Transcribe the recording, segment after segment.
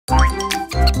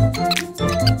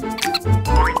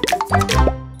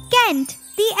Kent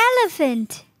the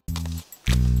elephant.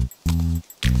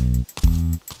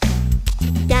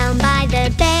 Down by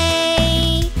the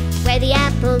bay, where the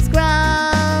apples grow,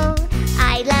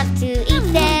 I love to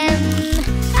eat them,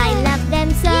 I love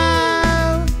them so.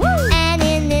 And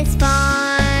in this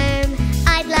farm,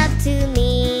 I'd love to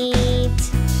meet.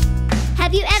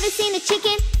 Have you ever seen a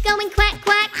chicken going quack,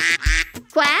 quack?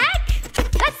 Quack?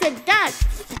 That's a duck.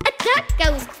 A duck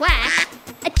goes quack.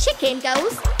 A chicken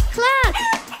goes cluck.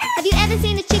 Have you ever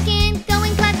seen a chicken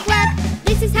going cluck, cluck?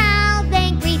 This is how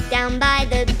they greet down by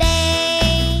the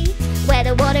bay, where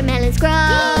the watermelons grow.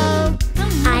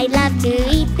 I love to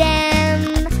eat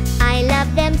them, I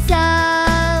love them so.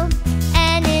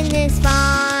 And in this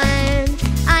farm,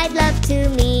 I'd love to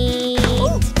meet.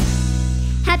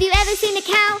 Have you ever seen a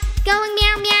cow going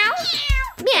meow, meow?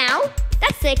 Meow?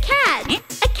 That's a cat.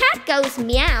 A cat goes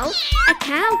meow. A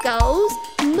cow goes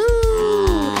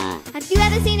moo. Have you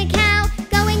ever seen a cow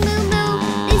going moo, moo?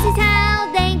 This is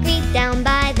how they greet down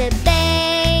by the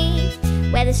bay,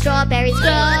 where the strawberries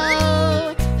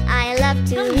grow. I love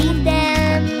to eat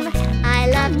them, I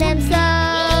love them so.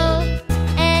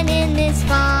 And in this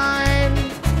farm,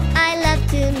 I love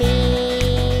to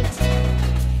meet.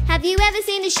 Have you ever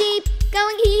seen a sheep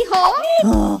going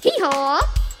hee-haw? Hee-haw?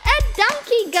 A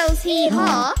donkey goes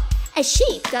hee-haw. A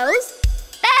sheep goes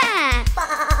baa.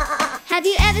 Have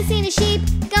you ever seen a sheep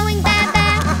going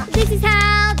baa-baa? This is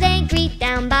how they greet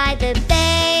down by the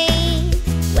bay,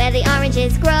 where the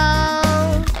oranges grow.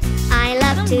 I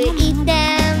love to eat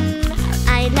them,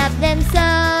 I love them so.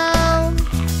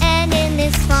 And in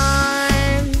this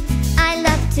farm, I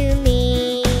love to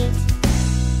meet.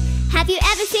 Have you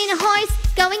ever seen a horse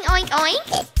going oink,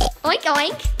 oink? Oink,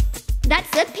 oink?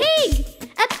 That's a pig.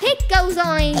 A pig goes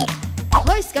oink. A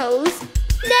horse goes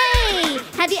neigh.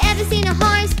 Have you ever seen a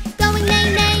horse going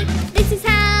neigh, neigh? This is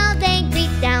how they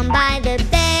greet down by the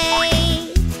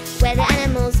bay, where the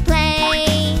animals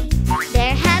play.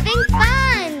 They're having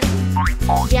fun,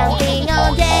 jumping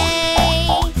all day.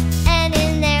 And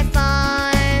in their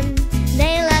farm,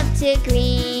 they love to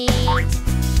greet.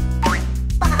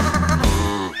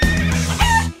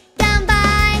 Down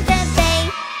by the bay.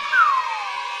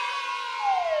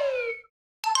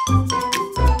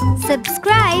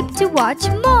 Subscribe to watch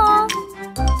more.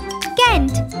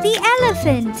 Kent the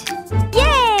elephant.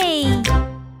 Yay!